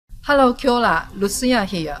Hello, kia ora, Lucia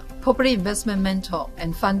here, property investment mentor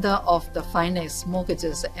and founder of the Finax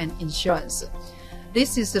Mortgages and Insurance.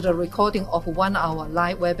 This is the recording of 1 hour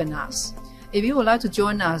live webinars. If you would like to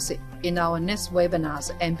join us in our next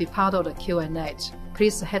webinars and be part of the Q&A,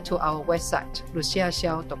 please head to our website,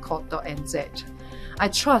 luciaxiao.co.nz. I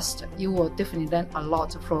trust you will definitely learn a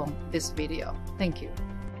lot from this video. Thank you.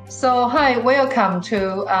 So hi, welcome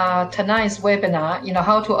to tonight's webinar,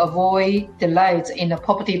 how to avoid delays in the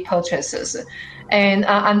property purchases. And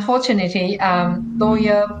unfortunately,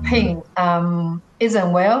 lawyer Ping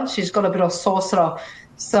isn't well. She's got a bit of sore throat.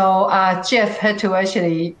 So Jeff had to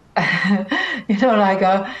actually, come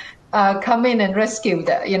in and rescue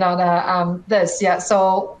this. Yeah.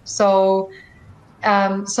 So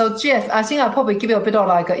Jeff, I think I'll probably give you a bit of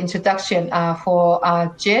an introduction for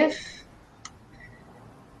Jeff.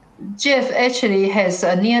 Jeff actually has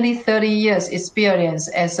nearly 30 years experience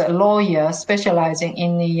as a lawyer specializing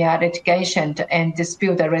in the litigation and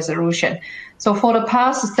dispute resolution. So for the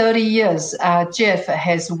past 30 years, Jeff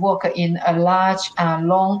has worked in a large,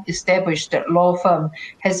 long-established law firm,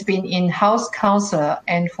 has been in-house counsel,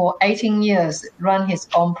 and for 18 years run his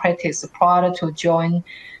own practice prior to join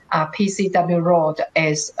PCW Law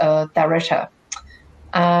as a director.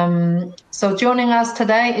 So joining us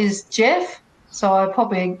today is Jeff. So I'm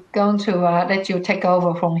probably going to let you take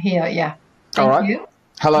over from here. Yeah. Thank you.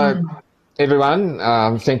 Hello, everyone.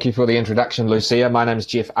 Thank you for the introduction, Lucia. My name is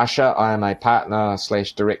Jeff Ussher. I am a partner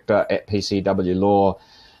 / director at PCW Law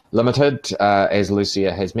Limited. As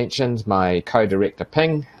Lucia has mentioned, my co-director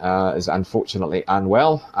Ping is unfortunately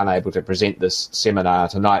unwell, unable to present this seminar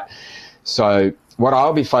tonight. So what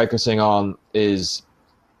I'll be focusing on is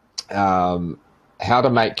how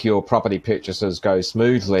to make your property purchases go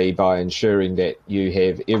smoothly by ensuring that you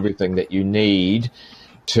have everything that you need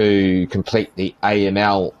to complete the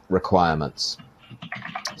AML requirements.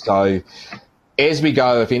 So as we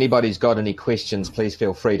go, if anybody's got any questions, please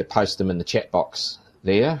feel free to post them in the chat box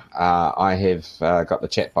there. I have got the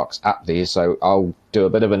chat box up there, so I'll do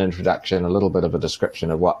a bit of an introduction, a little bit of a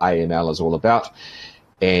description of what AML is all about,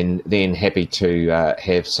 and then happy to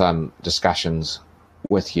have some discussions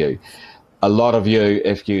with you. A lot of you,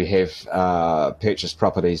 if you have purchased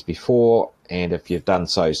properties before, and if you've done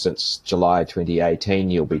so since July 2018,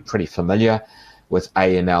 you'll be pretty familiar with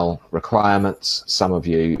AML requirements. Some of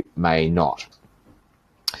you may not.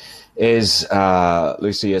 As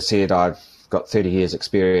Lucia said, I've got 30 years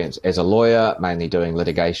experience as a lawyer, mainly doing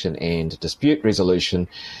litigation and dispute resolution.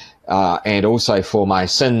 And also for my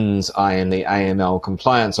sins, I am the AML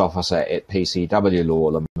compliance officer at PCW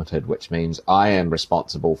Law Limited, which means I am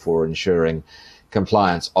responsible for ensuring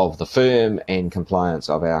compliance of the firm and compliance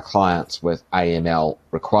of our clients with AML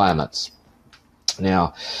requirements.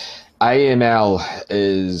 Now, AML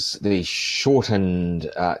is the shortened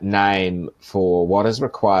name for what is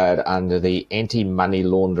required under the Anti-Money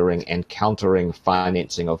Laundering and Countering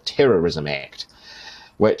Financing of Terrorism Act,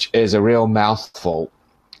 which is a real mouthful,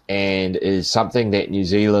 and is something that New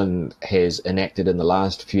Zealand has enacted in the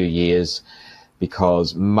last few years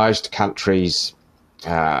because most countries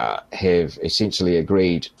have essentially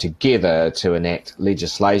agreed together to enact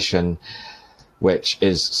legislation which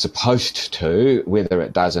is supposed to, whether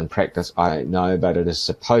it does in practice, I don't know, but it is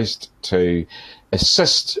supposed to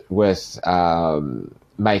assist with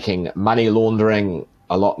making money laundering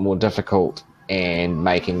a lot more difficult and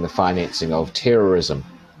making the financing of terrorism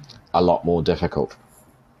a lot more difficult.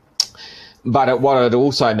 But what it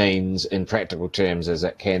also means in practical terms is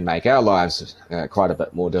it can make our lives quite a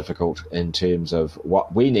bit more difficult in terms of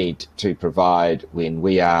what we need to provide when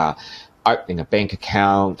we are opening a bank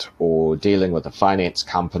account or dealing with a finance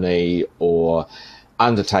company or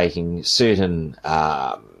undertaking certain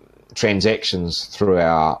transactions through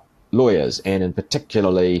our lawyers, and in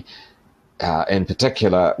particular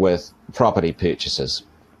with property purchases.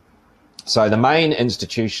 So the main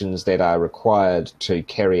institutions that are required to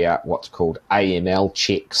carry out what's called AML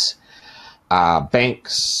checks are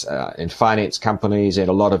banks and finance companies, and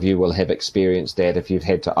a lot of you will have experienced that if you've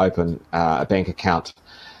had to open a bank account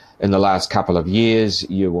in the last couple of years.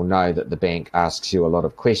 You will know that the bank asks you a lot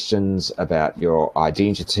of questions about your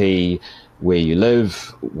identity, where you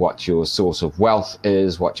live, what your source of wealth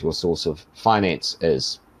is, what your source of finance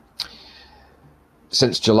is.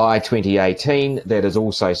 Since July 2018, that is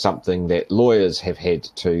also something that lawyers have had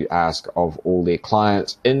to ask of all their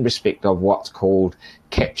clients in respect of what's called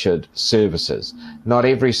captured services. Not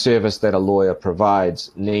every service that a lawyer provides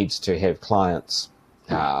needs to have clients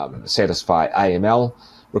satisfy AML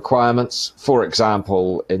requirements. For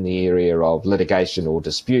example, in the area of litigation or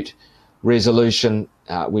dispute resolution,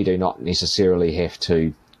 we do not necessarily have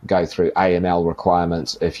to go through AML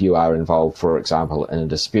requirements if you are involved, for example, in a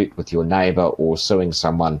dispute with your neighbour or suing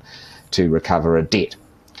someone to recover a debt.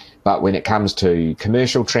 But when it comes to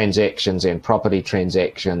commercial transactions and property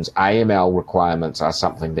transactions, AML requirements are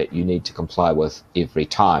something that you need to comply with every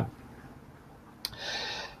time.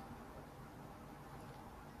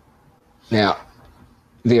 Now,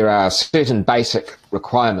 there are certain basic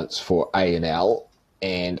requirements for AML,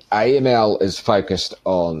 and AML is focused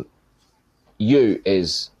on you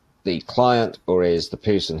as the client or as the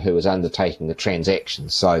person who is undertaking the transaction.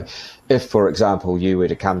 So if, for example, you were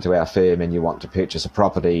to come to our firm and you want to purchase a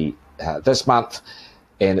property this month,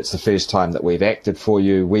 and it's the first time that we've acted for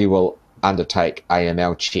you, we will undertake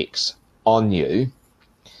AML checks on you.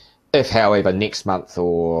 If, however, next month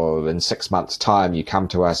or in 6 months' time you come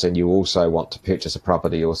to us and you also want to purchase a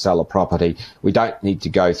property or sell a property, we don't need to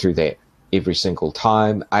go through that every single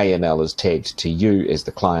time. AML is tagged to you as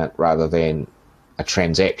the client rather than a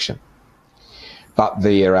transaction. But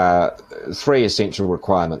there are 3 essential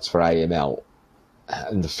requirements for AML.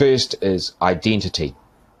 And the first is identity.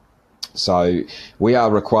 So we are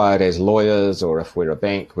required as lawyers, or if we're a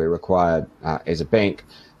bank, we're required as a bank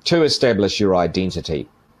to establish your identity.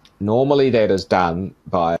 Normally that is done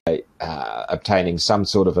by obtaining some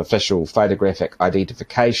sort of official photographic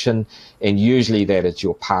identification, and usually that is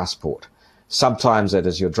your passport. Sometimes it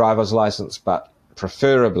is your driver's license, but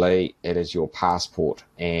preferably it is your passport,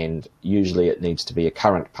 and usually it needs to be a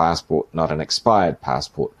current passport, not an expired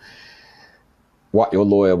passport. What your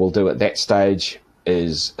lawyer will do at that stage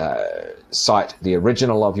is cite the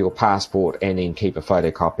original of your passport and then keep a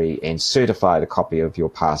photocopy and certify the copy of your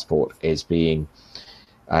passport as being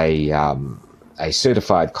a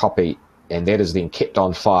certified copy, and that is then kept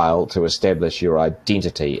on file to establish your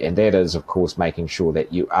identity, and that is of course making sure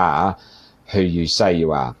that you are who you say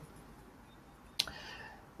you are.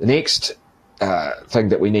 The next thing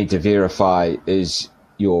that we need to verify is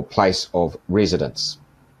your place of residence.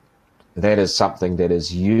 That is something that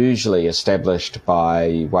is usually established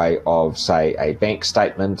by way of, say, a bank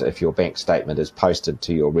statement, if your bank statement is posted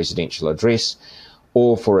to your residential address,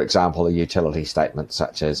 or, for example, a utility statement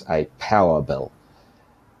such as a power bill.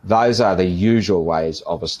 Those are the usual ways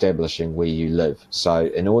of establishing where you live. So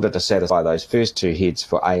in order to satisfy those first 2 heads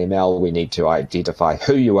for AML, we need to identify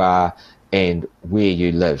who you are and where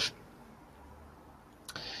you live.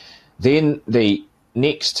 Then the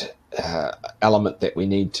next element that we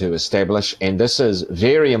need to establish, and this is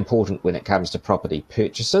very important when it comes to property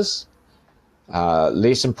purchases,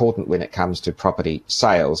 less important when it comes to property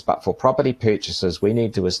sales, but for property purchases we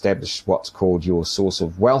need to establish what's called your source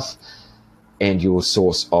of wealth and your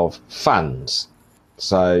source of funds.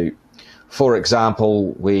 So for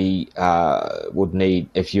example, we would need,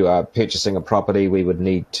 if you are purchasing a property, we would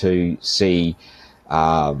need to see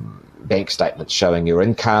bank statements showing your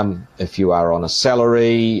income. If you are on a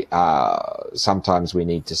salary, sometimes we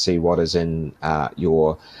need to see what is in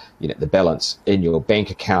the balance in your bank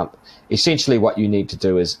account. Essentially what you need to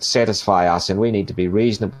do is satisfy us, and we need to be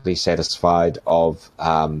reasonably satisfied of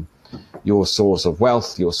your source of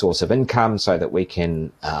wealth, your source of income, so that we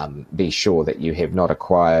can be sure that you have not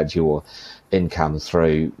acquired your income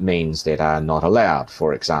through means that are not allowed,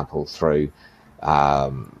 for example through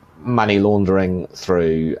money laundering,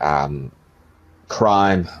 through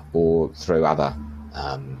crime, or through other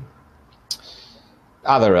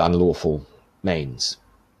unlawful means.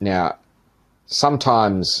 Now,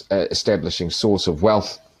 sometimes establishing source of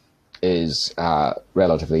wealth is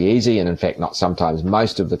relatively easy, and in fact not sometimes,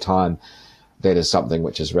 most of the time that is something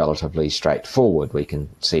which is relatively straightforward. We can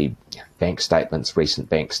see bank statements, recent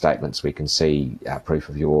bank statements, we can see proof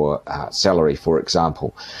of your salary, for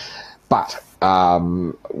example. But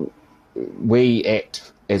we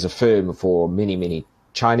act as a firm for many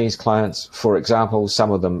Chinese clients, for example.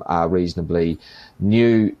 Some of them are reasonably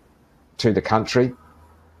new to the country.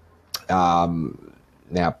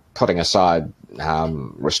 Now, putting aside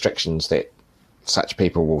restrictions that such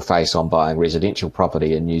people will face on buying residential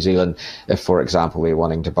property in New Zealand, if, for example, they're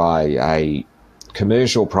wanting to buy a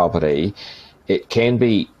commercial property, it can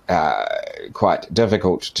be quite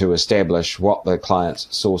difficult to establish what the client's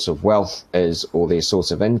source of wealth is or their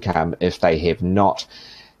source of income if they have not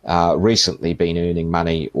recently been earning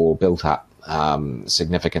money or built up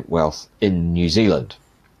significant wealth in New Zealand.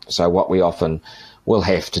 So what we often will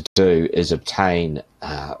have to do is obtain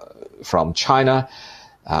from China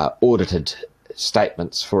audited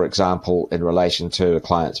statements, for example, in relation to a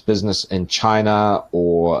client's business in China,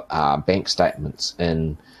 or bank statements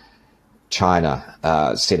in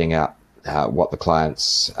China, setting out what the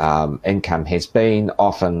client's income has been.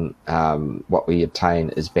 Often what we obtain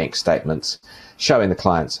is bank statements showing the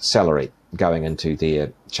client's salary. going into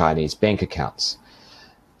their Chinese bank accounts.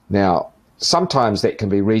 Now, sometimes that can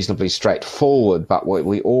be reasonably straightforward, but what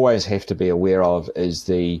we always have to be aware of is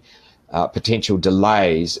the potential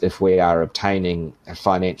delays if we are obtaining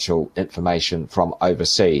financial information from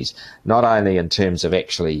overseas, not only in terms of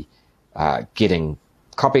actually getting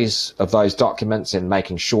copies of those documents and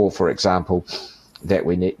making sure, for example, that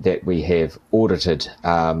we have audited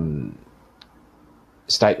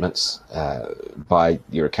statements by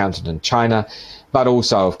your accountant in China, but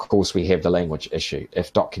also, of course, we have the language issue.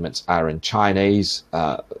 If documents are in Chinese,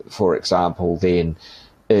 for example, then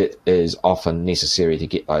it is often necessary to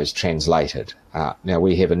get those translated. Now,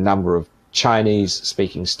 we have a number of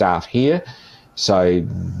Chinese-speaking staff here, so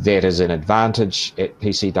that is an advantage at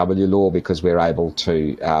PCW Law because we're able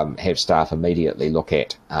to have staff immediately look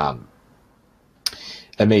at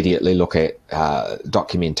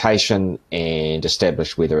documentation and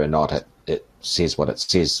establish whether or not it says what it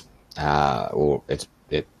says, or it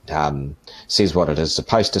says what it is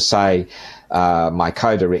supposed to say. My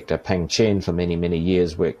co-director, Ping Chen, for many, many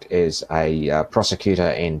years worked as a prosecutor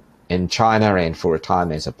in China and for a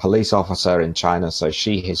time as a police officer in China, so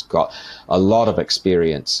she has got a lot of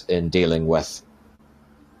experience in dealing with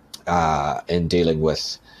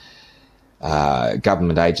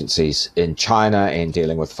government agencies in China and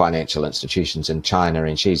dealing with financial institutions in China,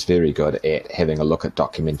 and she's very good at having a look at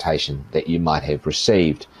documentation that you might have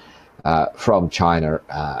received from China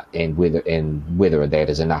and whether that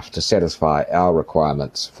is enough to satisfy our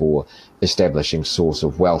requirements for establishing source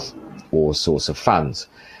of wealth or source of funds.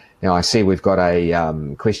 Now, I see we've got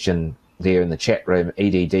a question there in the chat room,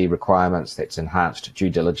 EDD requirements, that's enhanced due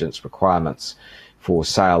diligence requirements for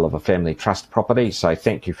sale of a family trust property. So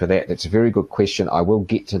thank you for that. That's a very good question. I will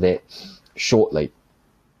get to that shortly,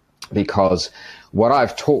 because what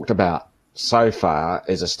I've talked about so far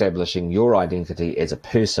is establishing your identity as a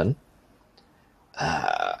person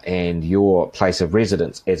and your place of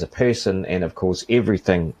residence as a person, and of course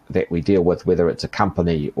everything that we deal with, whether it's a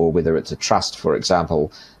company or whether it's a trust, for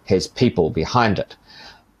example, has people behind it.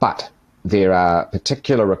 But there are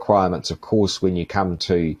particular requirements, of course, when you come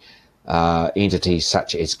to entities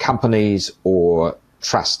such as companies or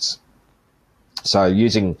trusts. So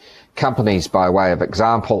using companies by way of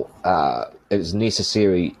example, it is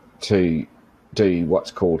necessary to do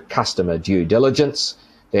what's called customer due diligence.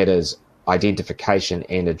 That is identification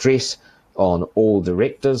and address on all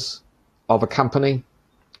directors of a company,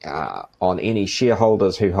 on any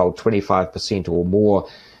shareholders who hold 25% or more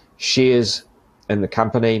shares in the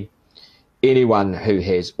company, anyone who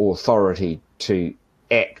has authority to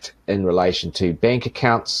act in relation to bank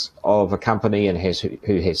accounts of a company and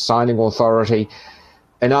who has signing authority.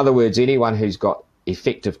 In other words, anyone who's got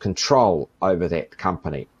effective control over that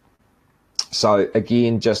company. So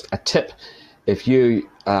again, just a tip: if you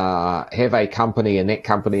have a company and that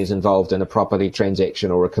company is involved in a property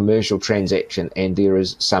transaction or a commercial transaction and there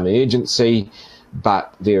is some urgency,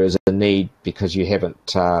 but there is a need because you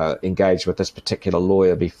haven't engaged with this particular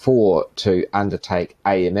lawyer before to undertake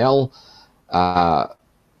AML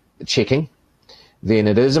checking, then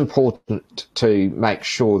it is important to make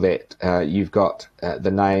sure that you've got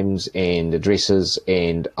the names and addresses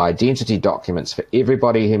and identity documents for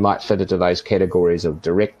everybody who might fit into those categories of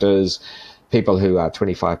directors, people who are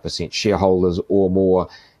 25% shareholders or more,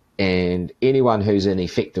 and anyone who's in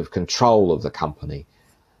effective control of the company.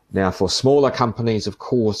 Now, for smaller companies, of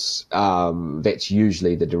course, that's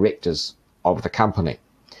usually the directors of the company.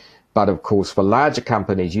 But of course, for larger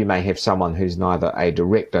companies, you may have someone who's neither a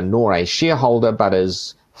director nor a shareholder, but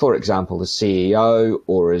is, for example, the CEO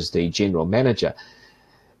or is the general manager.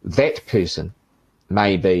 That person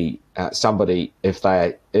may be somebody, if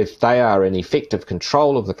they are in effective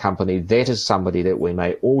control of the company, that is somebody that we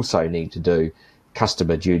may also need to do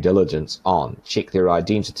customer due diligence on. Check their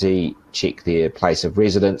identity, check their place of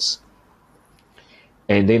residence.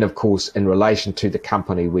 And then, of course, in relation to the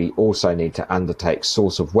company, we also need to undertake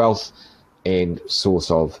source of wealth and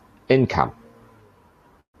source of income.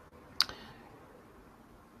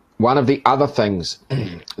 One of the other things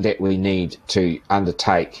that we need to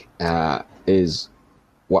undertake is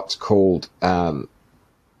what's called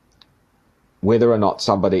whether or not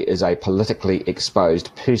somebody is a politically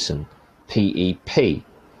exposed person, PEP.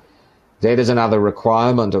 That is another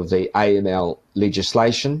requirement of the AML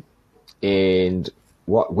legislation, and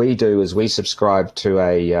what we do is we subscribe to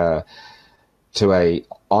a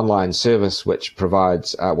online service which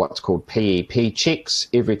provides what's called PEP checks.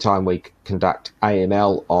 Every time we conduct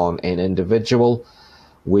AML on an individual,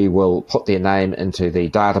 we will put their name into the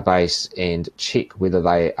database and check whether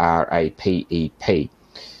they are a PEP.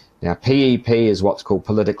 Now, PEP is what's called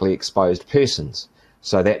politically exposed persons.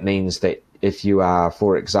 So that means that if you are,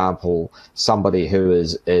 for example, somebody who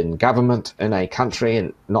is in government in a country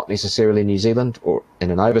and not necessarily New Zealand, or in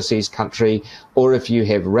an overseas country, or if you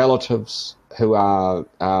have relatives who are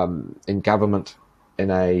in government in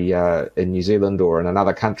New Zealand or in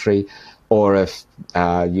another country, or if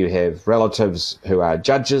you have relatives who are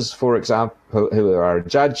judges, for example, who are a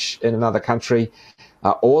judge in another country,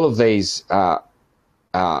 all of these are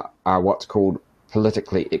what's called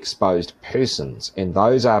politically exposed persons, and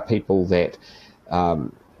those are people that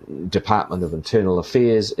Department of Internal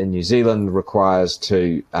Affairs in New Zealand requires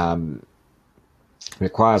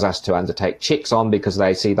us to undertake checks on, because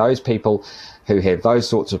they see those people who have those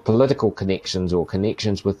sorts of political connections or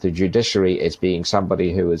connections with the judiciary as being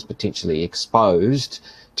somebody who is potentially exposed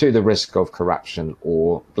to the risk of corruption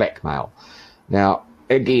or blackmail. Now,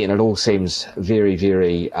 again, it all seems very,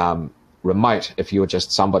 very remote if you're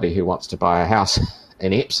just somebody who wants to buy a house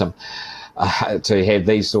in Epsom, to have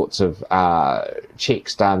these sorts of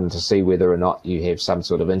checks done to see whether or not you have some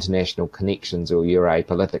sort of international connections or you're a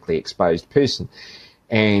politically exposed person.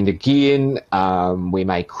 And again, we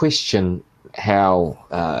may question how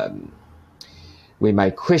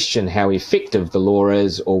effective the law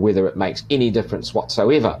is, or whether it makes any difference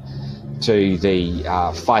whatsoever to the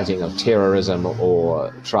fighting of terrorism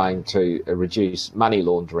or trying to reduce money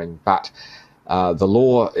laundering. But the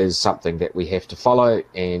law is something that we have to follow,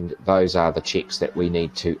 and those are the checks that we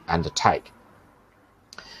need to undertake.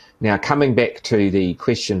 Now, coming back to the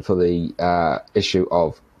question for the issue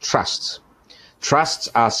of trusts. Trusts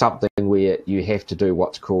are something where you have to do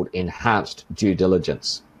what's called enhanced due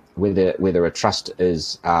diligence, whether a trust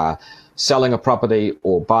is selling a property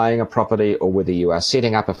or buying a property, or whether you are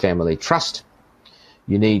setting up a family trust.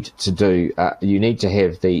 You need to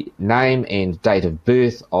have the name and date of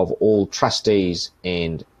birth of all trustees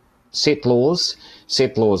and settlors.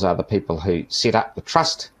 Settlors are the people who set up the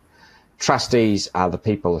trust. Trustees are the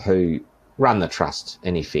people who run the trust,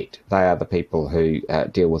 in effect. They are the people who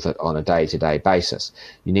deal with it on a day-to-day basis.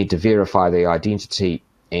 You need to verify the identity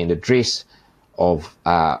and address of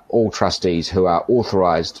all trustees who are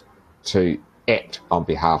authorised to act on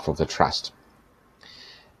behalf of the trust.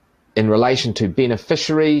 In relation to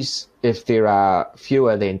beneficiaries, if there are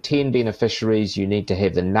fewer than 10 beneficiaries, you need to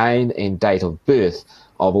have the name and date of birth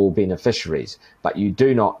of all beneficiaries, but you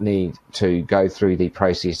do not need to go through the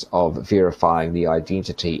process of verifying the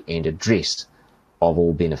identity and address of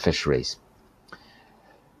all beneficiaries.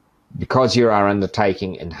 Because you are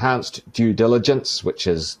undertaking enhanced due diligence, which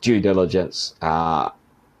is due diligence has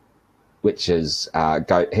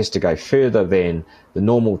to go further than the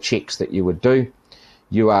normal checks that you would do,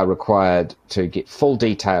 you are required to get full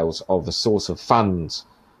details of the source of funds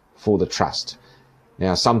for the trust.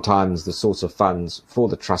 Now, sometimes the source of funds for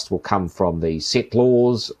the trust will come from the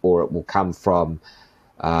settlors, or it will come from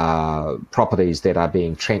properties that are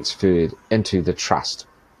being transferred into the trust.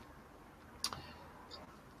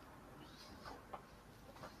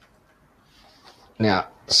 Now,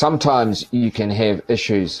 sometimes you can have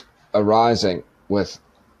issues arising with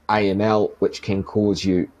AML which can cause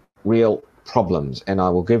you real problems, and I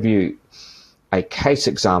will give you a case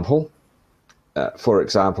example. For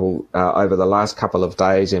example, over the last couple of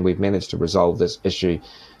days, and we've managed to resolve this issue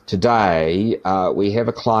today, we have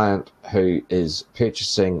a client who is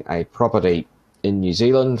purchasing a property in New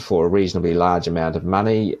Zealand for a reasonably large amount of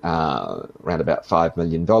money, around about $5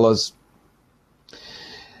 million.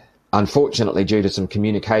 Unfortunately, due to some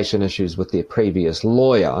communication issues with their previous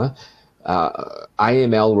lawyer,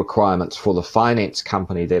 AML requirements for the finance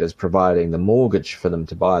company that is providing the mortgage for them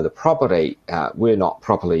to buy the property were not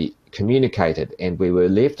properly communicated, and we were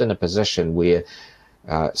left in a position where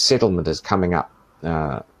settlement is coming up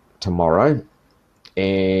tomorrow,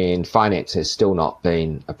 and finance has still not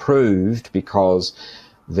been approved because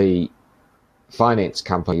the finance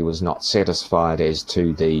company was not satisfied as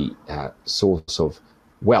to the source of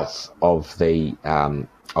wealth of the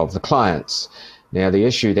clients. Now, the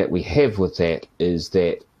issue that we have with that is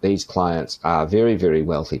that these clients are very, very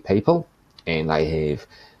wealthy people, and they have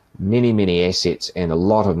many, many assets and a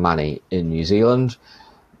lot of money in New Zealand.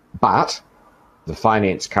 But the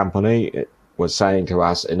finance company was saying to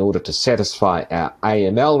us, in order to satisfy our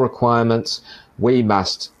AML requirements, we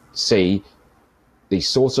must see the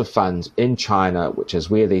source of funds in China, which is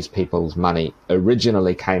where these people's money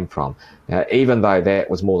originally came from. Now, even though that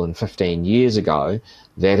was more than 15 years ago,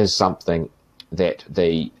 that is something that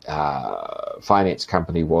the finance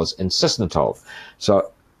company was insistent of.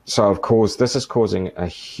 So of course, this is causing a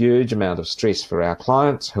huge amount of stress for our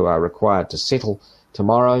clients who are required to settle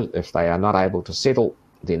tomorrow. If they are not able to settle,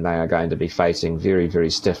 then they are going to be facing very, very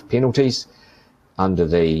stiff penalties. under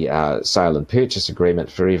the sale and purchase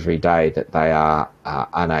agreement for every day that they are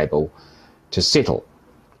unable to settle.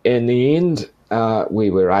 In the end, we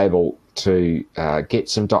were able to get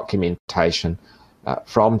some documentation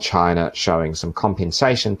from China showing some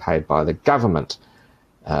compensation paid by the government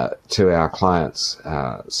to our clients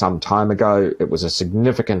some time ago. It was a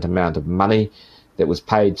significant amount of money that was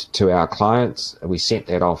paid to our clients. We sent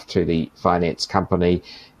that off to the finance company,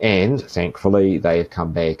 and thankfully they have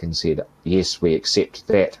come back and said, yes, we accept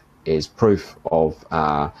that as proof of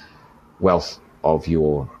wealth of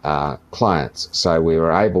your clients. So we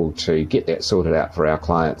were able to get that sorted out for our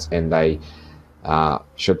clients, and they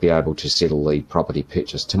should be able to settle the property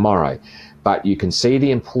purchase tomorrow. But you can see the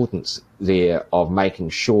importance there of making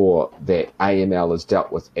sure that AML is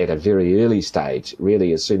dealt with at a very early stage.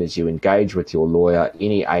 Really, as soon as you engage with your lawyer,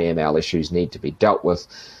 any AML issues need to be dealt with.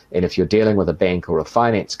 And if you're dealing with a bank or a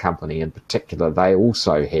finance company in particular, they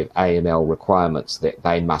also have AML requirements that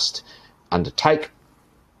they must undertake.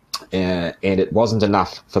 And it wasn't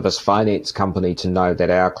enough for this finance company to know that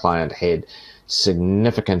our client had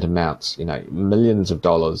significant amounts, millions of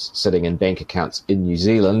dollars sitting in bank accounts in New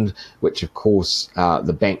Zealand, which of course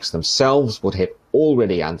the banks themselves would have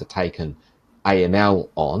already undertaken AML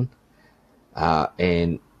on. But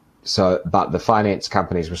the finance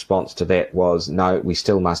company's response to that was, no, we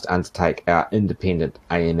still must undertake our independent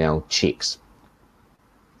AML checks.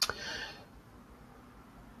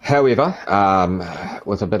 However,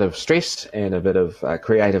 with a bit of stress and a bit of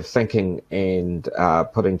creative thinking and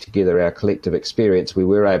putting together our collective experience, we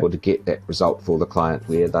were able to get that result for the client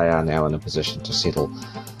where they are now in a position to settle.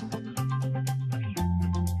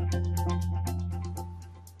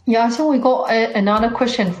 Yeah, I think we got another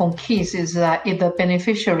question from Keith, is that if the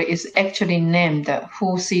beneficiary is actually named,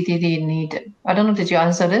 full CDD needed. I don't know, did you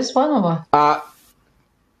answer this one? Or?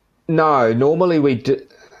 No, normally we do.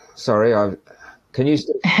 Sorry, can you?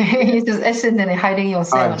 You're just accidentally hiding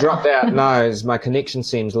yourself. I've dropped out. No, my connection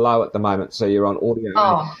seems low at the moment, so you're on audio.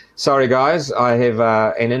 Oh. Sorry, guys. I have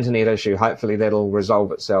an internet issue. Hopefully that'll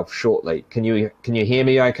resolve itself shortly. Can you hear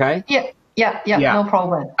me okay? Yeah, no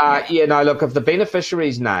problem. No, look, if the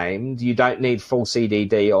beneficiary's named, you don't need full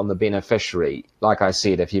CDD on the beneficiary. Like I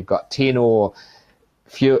said, if you've got 10 or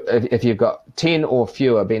fewer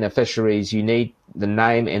beneficiaries, you need the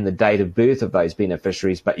name and the date of birth of those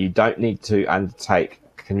beneficiaries, but you don't need to undertake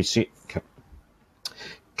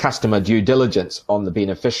customer due diligence on the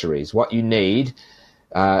beneficiaries. What you need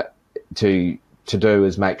to do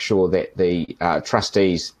is make sure that the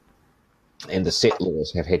trustees and the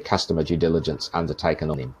settlors have had customer due diligence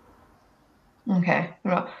undertaken on them. Okay,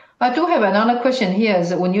 right. I do have another question here.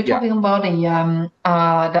 Is when you're talking about the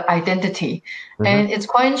identity, and it's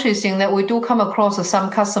quite interesting that we do come across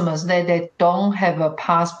some customers that they don't have a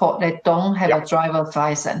passport, they don't have a driver's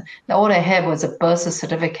license. All they have was a birth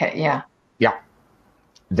certificate. Yeah.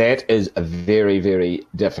 That is very, very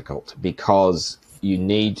difficult because you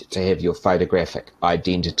need to have your photographic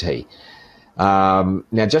identity.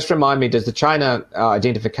 Now, just remind me, does the China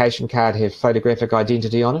identification card have photographic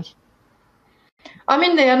identity on it? I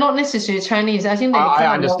mean, they are not necessarily Chinese. I think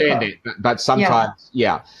I understand that, but sometimes,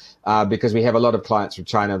 because we have a lot of clients from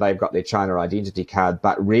China, they've got their China identity card.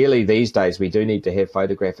 But really, these days, we do need to have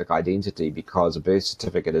photographic identity because a birth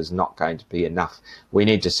certificate is not going to be enough. We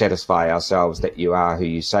need to satisfy ourselves that you are who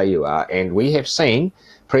you say you are. And we have seen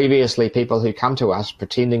previously people who come to us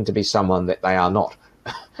pretending to be someone that they are not.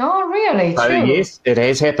 Oh, really? So, true. Yes, it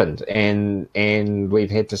has happened, and we've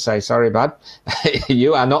had to say, sorry, bud,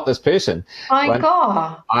 you are not this person. My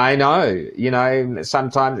God. I know,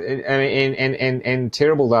 sometimes, and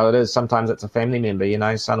terrible though it is, sometimes it's a family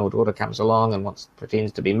member, son or daughter comes along and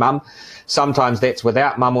pretends to be mum. Sometimes that's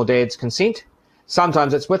without mum or dad's consent.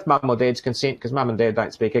 Sometimes it's with mum or dad's consent because mum and dad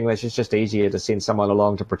don't speak English. It's just easier to send someone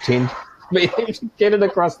along to pretend. Get it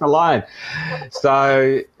across the line.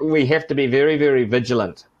 So we have to be very, very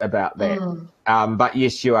vigilant about that. But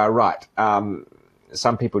yes, you are right.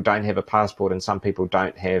 Some people don't have a passport and some people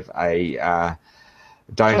don't have a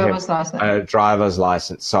driver's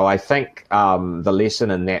license. So I think the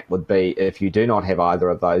lesson in that would be if you do not have either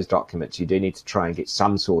of those documents, you do need to try and get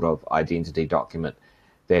some sort of identity document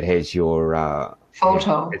that has your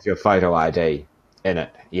photo ID in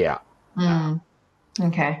it. Yeah.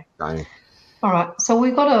 Okay. All right. So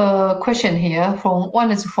we got a question here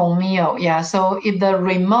one is from Mio. Yeah. So if the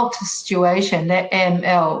remote situation that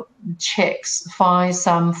AML checks find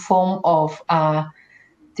some form of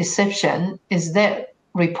deception, is that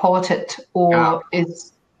reported or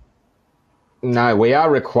is? No, we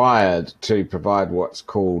are required to provide what's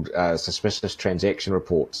called suspicious transaction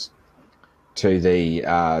reports to the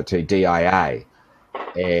to DIA.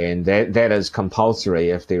 And that is compulsory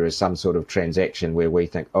if there is some sort of transaction where we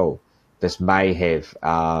think, oh, this may have,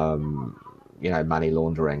 money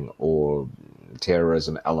laundering or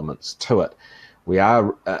terrorism elements to it. We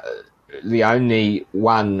are the only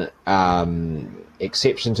one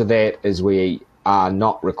exception to that is we are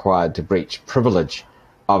not required to breach privilege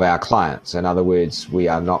of our clients. In other words, we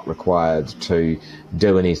are not required to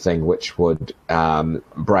do anything which would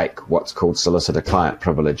break what's called solicitor-client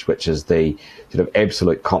privilege, which is the sort of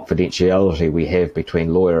absolute confidentiality we have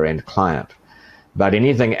between lawyer and client. But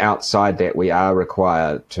anything outside that, we are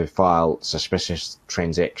required to file suspicious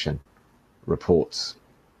transaction reports.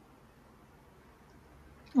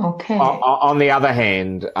 Okay. On the other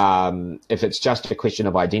hand, if it's just a question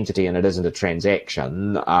of identity and it isn't a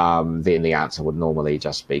transaction, then the answer would normally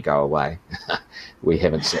just be go away.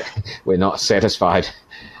 We're not satisfied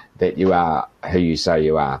that you are who you say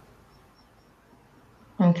you are.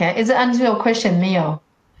 Okay. Is it answer your question, Mio?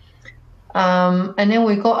 And then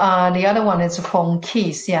we got the other one is from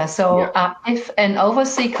Keith. Yeah. So if an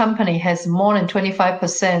overseas company has more than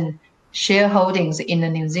 25% shareholdings in a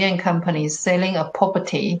New Zealand company selling a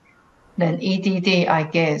property, then EDD, I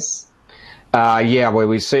guess. Well,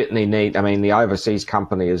 we certainly need, the overseas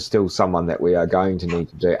company is still someone that we are going to need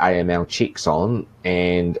to do AML checks on.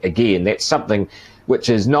 And again, that's something which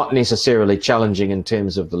is not necessarily challenging in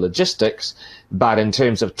terms of the logistics, but in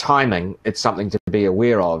terms of timing, it's something to be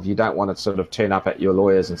aware of. You don't want to sort of turn up at your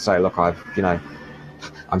lawyers and say, look, I'm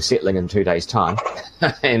settling in 2 days' time.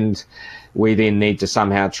 And we then need to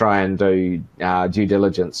somehow try and do due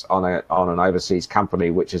diligence on an overseas company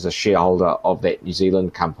which is a shareholder of that New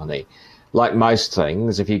Zealand company. Like most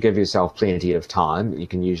things, if you give yourself plenty of time, you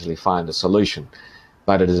can usually find a solution.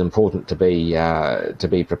 But it is important to be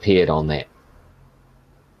prepared on that.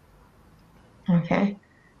 Okay.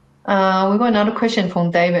 We got another question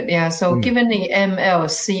from David. Yeah. So given the AML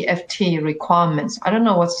CFT requirements, I don't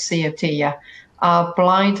know what's CFT. Yeah. Are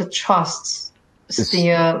blind trusts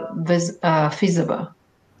still feasible?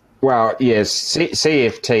 Well, yes,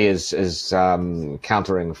 CFT is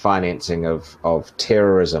countering financing of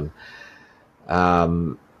terrorism.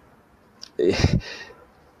 There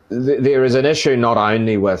is an issue not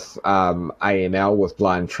only with AML, with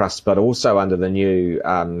blind trusts, but also under the new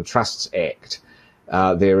Trusts Act.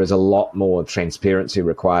 There is a lot more transparency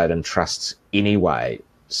required in trusts anyway.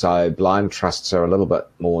 So blind trusts are a little bit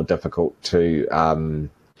more difficult to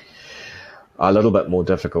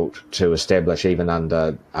establish even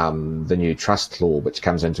under the new trust law, which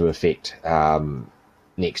comes into effect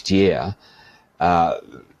next year.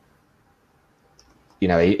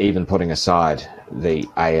 Even putting aside the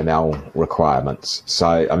AML requirements.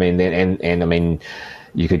 So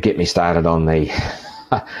you could get me started on the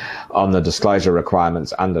on the disclosure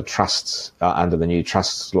requirements under trusts, under the new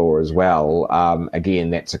trusts law as well. Again,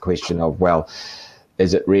 that's a question of, well,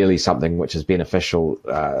 is it really something which is beneficial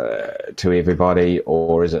to everybody,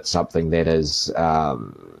 or is it something that is,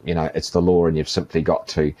 it's the law and you've simply got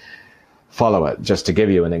to follow it? Just to give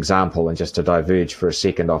you an example, and just to diverge for a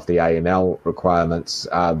second off the AML requirements,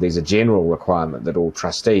 there's a general requirement that all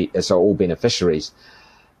all beneficiaries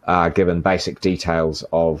are given basic details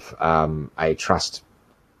of a trust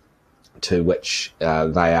to which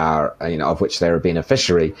they are, of which they're a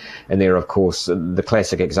beneficiary. And there, of course, the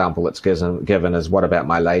classic example that's given is, what about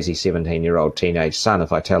my lazy 17-year-old teenage son?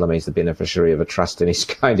 If I tell him he's the beneficiary of a trust and he's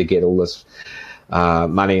going to get all this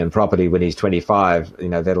money and property when he's 25,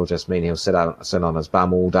 that'll just mean he'll sit on his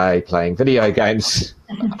bum all day playing video games.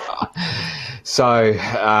 So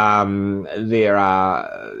there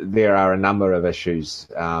are a number of issues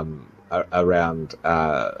around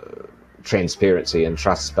transparency in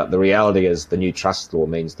trusts, but the reality is the new trust law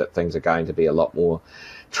means that things are going to be a lot more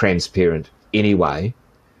transparent anyway.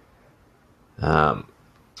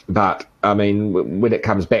 But when it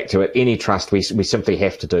comes back to it, any trust, we simply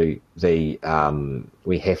have to do the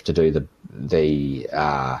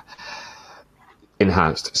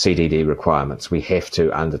enhanced CDD requirements. We have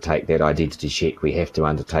to undertake that identity check. We have to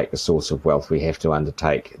undertake the source of wealth. We have to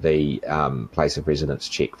undertake the place of residence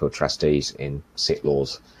check for trustees and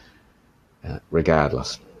settlors,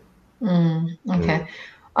 regardless. Okay.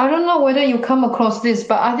 I don't know whether you come across this,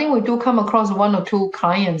 but I think we do come across one or two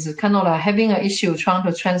clients kind of like having an issue trying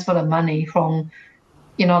to transfer the money from,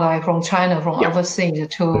 from China, from overseas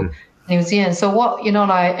to New Zealand. So what,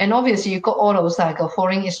 and obviously you got all those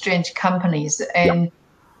foreign exchange companies, and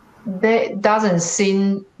that doesn't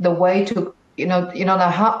seem the way to,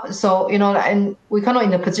 and we kind of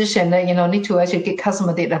in a position that, need to actually get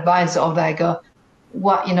customer the advice of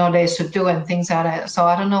what they should do and things like that. So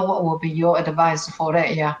I don't know what will be your advice for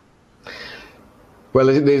that. Yeah. Well,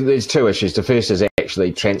 there's two issues. The first is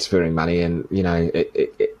actually transferring money. And, you know,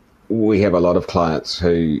 we have a lot of clients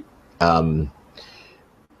who,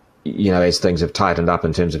 you know, as things have tightened up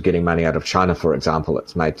in terms of getting money out of China, for example,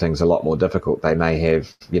 it's made things a lot more difficult. They may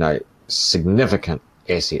have, you know, significant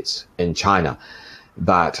assets in China,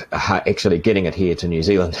 but actually getting it here to New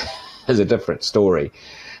Zealand is a different story.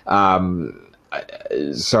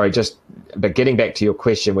 But getting back to your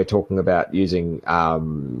question, we're talking about using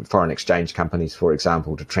foreign exchange companies, for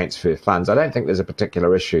example, to transfer funds. I don't think there's a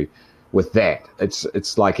particular issue with that.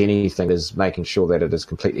 It's like anything, is making sure that it is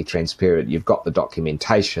completely transparent. You've got the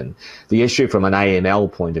documentation. The issue from an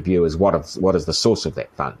AML point of view is what is the source of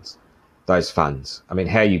those funds. I mean,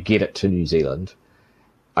 how you get it to New Zealand,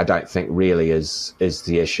 I don't think really is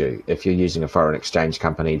the issue. If you're using a foreign exchange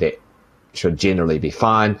company, that should generally be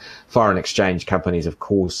fine. Foreign exchange companies, of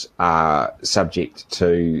course, are subject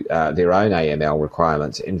to their own AML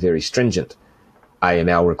requirements and very stringent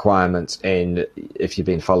AML requirements. And if you've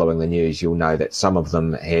been following the news, you'll know that some of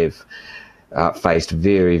them have faced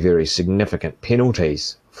very, very significant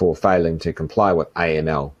penalties for failing to comply with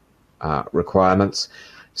AML requirements.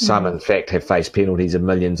 Some, in fact, have faced penalties of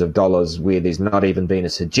millions of dollars where there's not even been a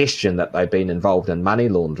suggestion that they've been involved in money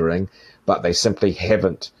laundering, but they simply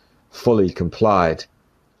haven't fully complied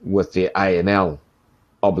with their AML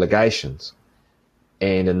obligations.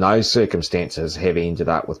 And in those circumstances have ended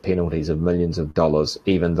up with penalties of millions of dollars,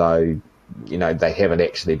 even though, you know, they haven't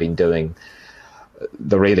actually been doing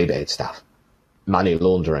the really bad stuff, money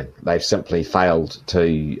laundering. They've simply failed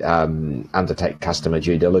to undertake customer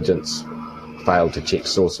due diligence, failed to check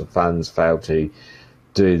source of funds, failed to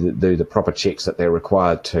do the proper checks that they're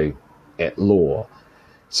required to at law.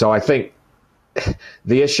 So I think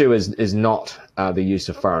the issue is not the use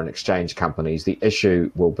of foreign exchange companies. The issue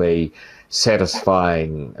will be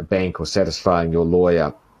satisfying a bank or satisfying your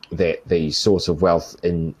lawyer that the source of wealth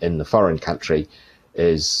in the foreign country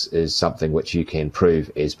is something which you can prove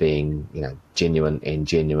as being, you know, genuine and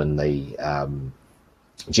genuinely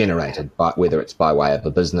generated, but whether it's by way of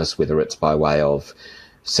a business, whether it's by way of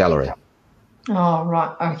salary. Oh,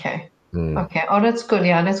 right. Okay. Okay. Oh, that's good.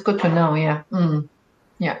 Yeah, that's good to know. Yeah.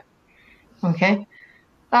 Yeah. Okay.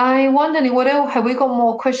 I wondering what else, have we got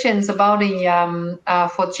more questions about the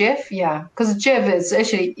for Jeff? Yeah, because Jeff is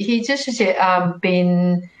actually, he just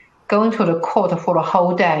been going to the court for the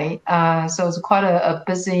whole day, so it's quite a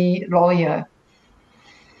busy lawyer.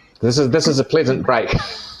 This is a pleasant break.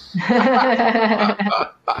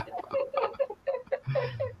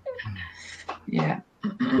 Yeah.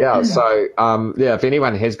 Yeah. So if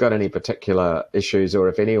anyone has got any particular issues, or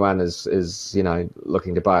if anyone is you know,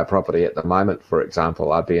 looking to buy a property at the moment, for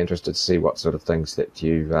example, I'd be interested to see what sort of things that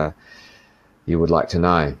you would like to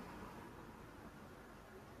know.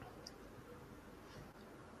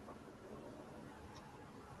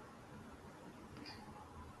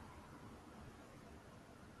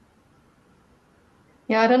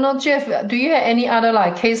 Yeah, I don't know, Jeff, do you have any other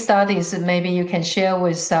like case studies that maybe you can share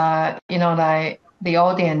with you know, like the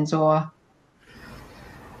audience? Or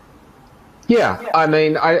yeah, I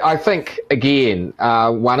mean, I think again,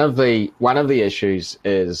 one of the issues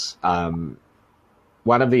is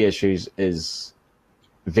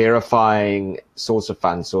verifying source of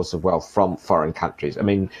funds, source of wealth from foreign countries. I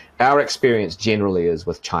mean, our experience generally is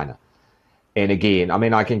with China. And again, I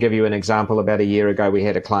mean, I can give you an example. About a year ago, we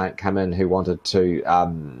had a client come in who wanted to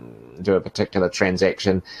do a particular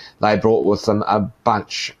transaction. They brought with them a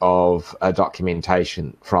bunch of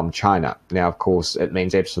documentation from China. Now, of course, it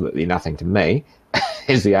means absolutely nothing to me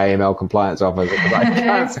as the AML compliance officer.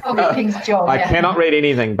 I cannot read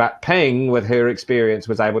anything, but Ping, with her experience,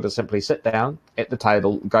 was able to simply sit down at the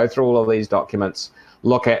table, go through all of these documents,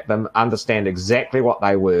 look at them, understand exactly what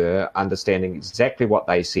they were, understanding exactly what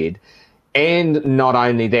they said. And not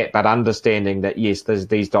only that, but understanding that, yes,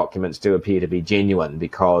 these documents do appear to be genuine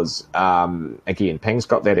because, again, Ping's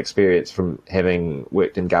got that experience from having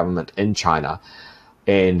worked in government in China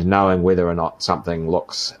and knowing whether or not something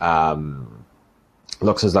looks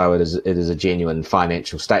as though it is a genuine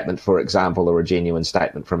financial statement, for example, or a genuine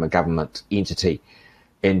statement from a government entity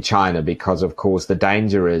in China. Because, of course, the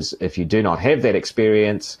danger is if you do not have that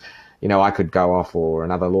experience, you know, I could go off, or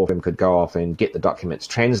another law firm could go off and get the documents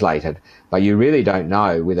translated, but you really don't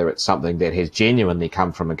know whether it's something that has genuinely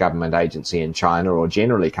come from a government agency in China, or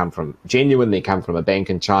genuinely come from a bank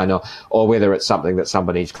in China, or whether it's something that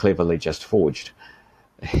somebody's cleverly just forged.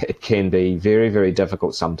 It can be very, very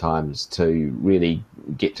difficult sometimes to really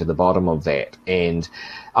get to the bottom of that. And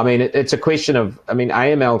I mean, it's a question of, I mean,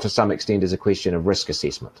 AML to some extent is a question of risk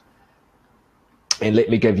assessment. And let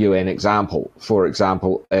me give you an example. For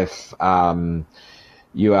example, if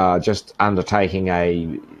you are just undertaking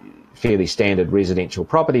a fairly standard residential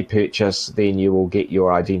property purchase, then you will get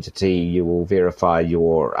your identity, you will verify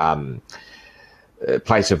your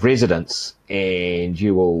place of residence, and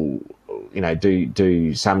you will,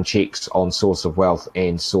 do some checks on source of wealth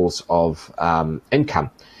and source of income.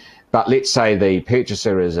 But let's say the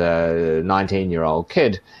purchaser is a 19-year-old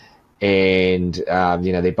kid, and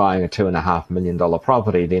they're buying a $2.5 million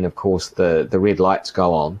property. Then of course the red lights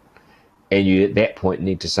go on, and you at that point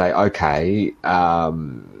need to say, okay,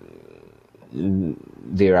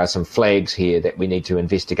 there are some flags here that we need to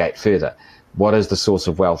investigate further. What is the source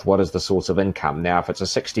of wealth? What is the source of income? Now, if it's a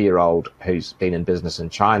 60-year-old who's been in business in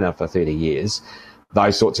China for 30 years,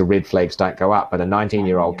 those sorts of red flags don't go up. But a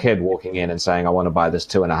 19-year-old kid walking in and saying, I want to buy this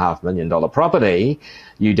 $2.5 million property,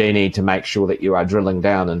 you do need to make sure that you are drilling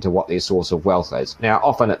down into what their source of wealth is. Now,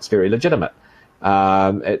 often it's very legitimate.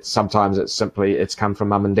 Sometimes it's come from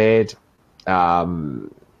mum and dad.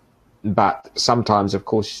 But sometimes, of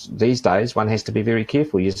course, these days one has to be very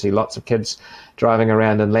careful. You see lots of kids driving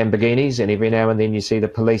around in Lamborghinis, and every now and then you see the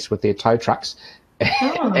police with their tow trucks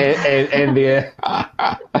and their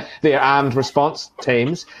armed response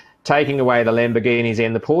teams taking away the Lamborghinis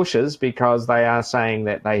and the Porsches because they are saying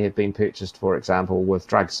that they have been purchased, for example, with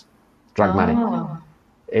drug money.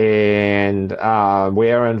 And we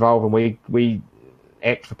are involved, and we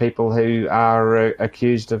act for people who are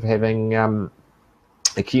accused of having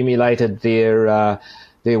accumulated their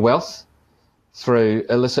wealth through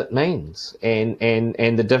illicit means, and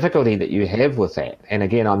the difficulty that you have with that, and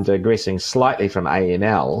again I'm digressing slightly from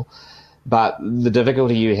AML, but the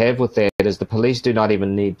difficulty you have with that is the police do not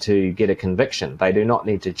even need to get a conviction. They do not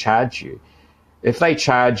need to charge you. If they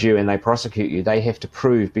charge you and they prosecute you, they have to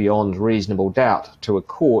prove beyond reasonable doubt to a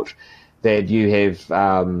court that you have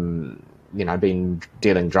been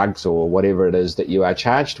dealing drugs or whatever it is that you are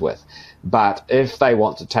charged with. But if they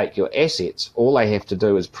want to take your assets, all they have to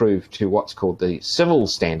do is prove to what's called the civil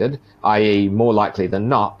standard, i.e. more likely than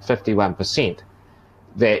not, 51%,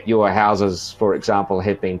 that your houses, for example,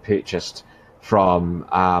 have been purchased from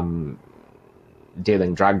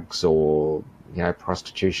dealing drugs or,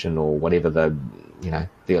 prostitution or whatever the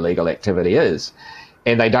illegal activity is.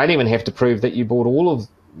 And they don't even have to prove that you bought all of,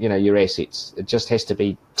 your assets. It just has to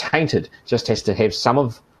be tainted, just has to have some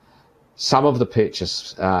of the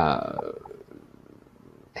purchase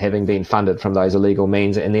having been funded from those illegal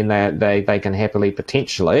means, and then they can happily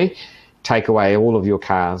potentially take away all of your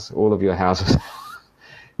cars, all of your houses.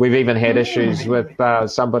 We've even had issues with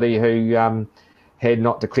somebody who had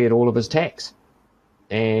not declared all of his tax,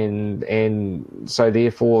 and so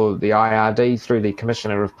therefore the IRD, through the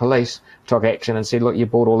Commissioner of Police, took action and said, look, you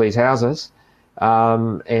bought all these houses,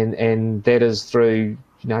 and that is through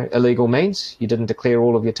illegal means. You didn't declare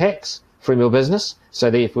all of your tax from your business, so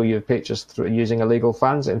therefore you've purchased through using illegal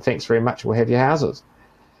funds, and thanks very much, we'll have your houses.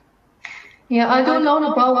 Yeah, I don't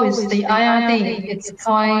know about with the IRD. It's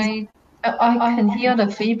quite, I can hear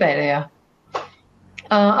the feedback there.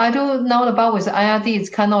 I don't know about with the IRD. It's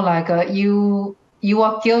kind of like you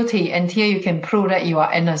are guilty until you can prove that you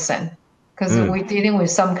are innocent. Because we're dealing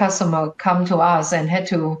with some customer come to us and had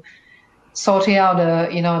to sort out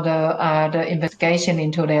the investigation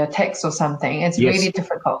into their tax or something. It's really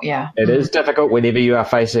difficult. Yeah, it is difficult whenever you are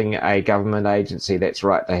facing a government agency. That's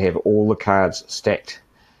right. They have all the cards stacked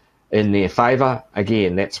in their favour.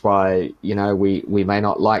 Again, that's why we may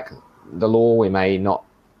not like the law. We may not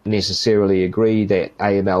necessarily agree that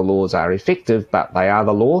AML laws are effective, but they are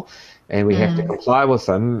the law, and we have to comply with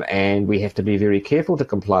them. And we have to be very careful to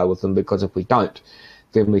comply with them, because if we don't,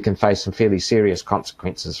 then we can face some fairly serious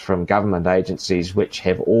consequences from government agencies which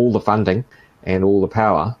have all the funding and all the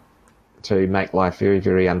power to make life very,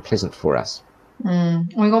 very unpleasant for us.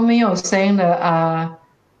 We got Mio saying that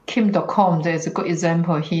Kim.com, there's a good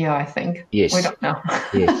example here, I think. Yes. We don't know.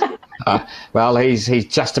 Yes. Well, he's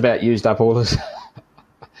just about used up all his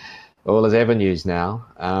avenues now.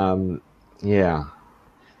 Yeah.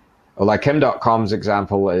 Although Kim.com's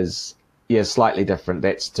example is slightly different.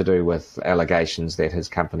 That's to do with allegations that his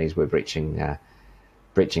companies were breaching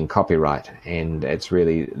copyright, and it's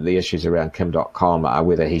really the issues around Kim.com are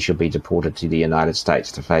whether he should be deported to the United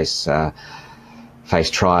States to face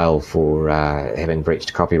trial for having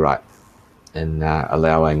breached copyright in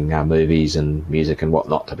allowing movies and music and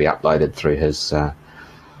whatnot to be uploaded through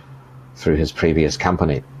his previous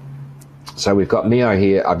company. So we've got Mio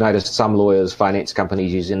here. I've noticed some lawyers, finance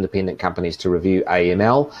companies use independent companies to review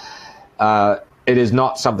AML. It is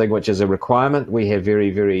not something which is a requirement. We have very,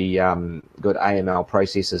 very good AML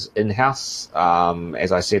processes in-house.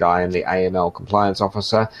 As I said, I am the AML compliance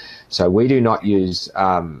officer, so we do not use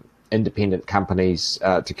independent companies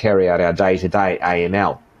to carry out our day-to-day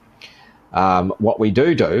AML. What we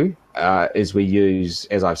do is we use,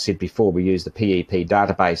 as I've said before, we use the PEP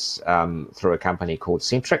database through a company called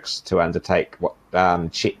Centrix to undertake what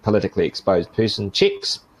politically exposed person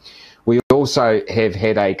checks. We also have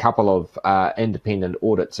had a couple of independent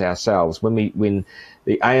audits ourselves. When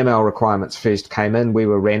the AML requirements first came in, we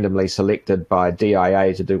were randomly selected by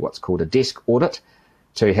DIA to do what's called a desk audit,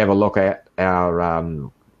 to have a look at our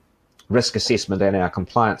risk assessment and our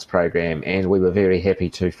compliance program, and we were very happy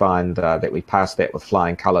to find that we passed that with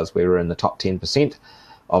flying colours. We were in the top 10%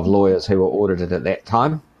 of lawyers who were audited at that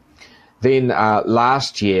time. Then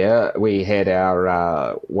last year we had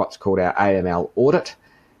our what's called our AML audit,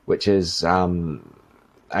 which is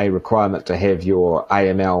a requirement to have your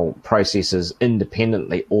AML processes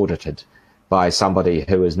independently audited by somebody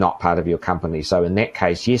who is not part of your company. So in that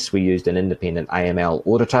case, yes, we used an independent AML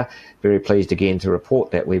auditor. Very pleased again to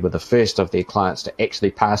report that we were the first of their clients to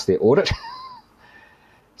actually pass their audit.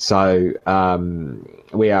 So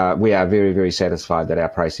we are very, very satisfied that our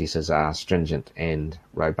processes are stringent and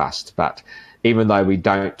robust. But even though we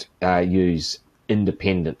don't use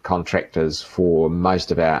independent contractors for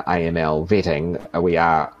most of our AML vetting, we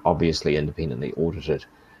are obviously independently audited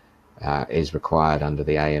as required under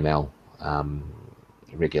the AML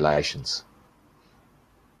regulations.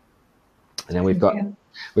 And then we've got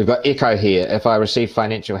Echo here. If I receive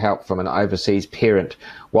financial help from an overseas parent,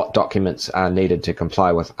 what documents are needed to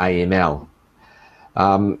comply with AML?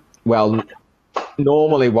 Well,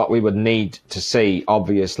 normally what we would need to see,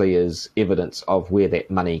 obviously, is evidence of where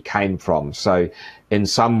that money came from. So in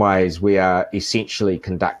some ways, we are essentially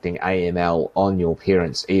conducting AML on your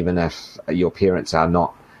parents, even if your parents are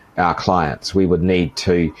not our clients. We would need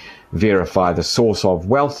to verify the source of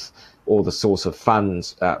wealth or the source of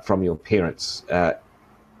funds from your parents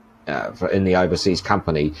in the overseas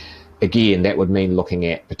company. Again, that would mean looking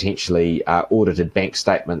at potentially audited bank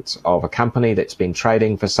statements of a company that's been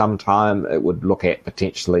trading for some time. It would look at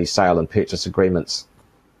potentially sale and purchase agreements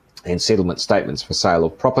and settlement statements for sale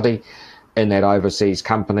of property in that overseas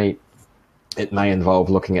company. It may involve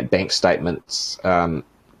looking at bank statements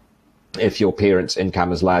if your parents'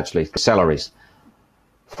 income is largely salaries,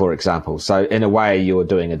 for example. So in a way, you're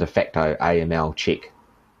doing a de facto AML check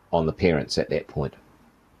on the parents at that point.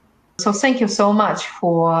 So thank you so much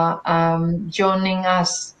for joining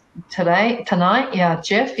us tonight. Yeah,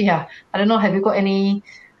 Jeff. Yeah, I don't know. Have you got any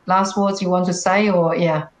last words you want to say, or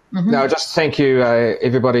yeah? Mm-hmm. No, just thank you,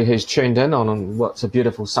 everybody who's tuned in on what's a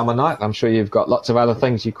beautiful summer night. I'm sure you've got lots of other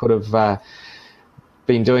things you could have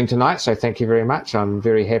been doing tonight, so thank you very much. I'm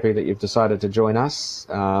very happy that you've decided to join us,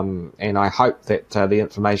 and I hope that the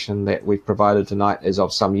information that we've provided tonight is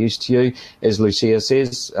of some use to you. As Lucia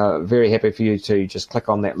says, very happy for you to just click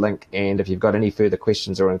on that link, and if you've got any further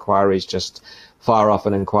questions or inquiries, just fire off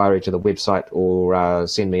an inquiry to the website or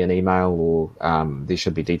send me an email, or there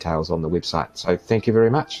should be details on the website. So thank you very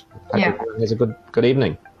much. Hope everyone has a good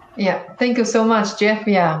evening. Yeah, thank you so much, Jeff.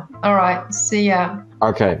 Yeah, all right, see ya.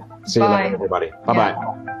 Okay. See you later, everybody. Bye-bye.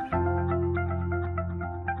 Yeah.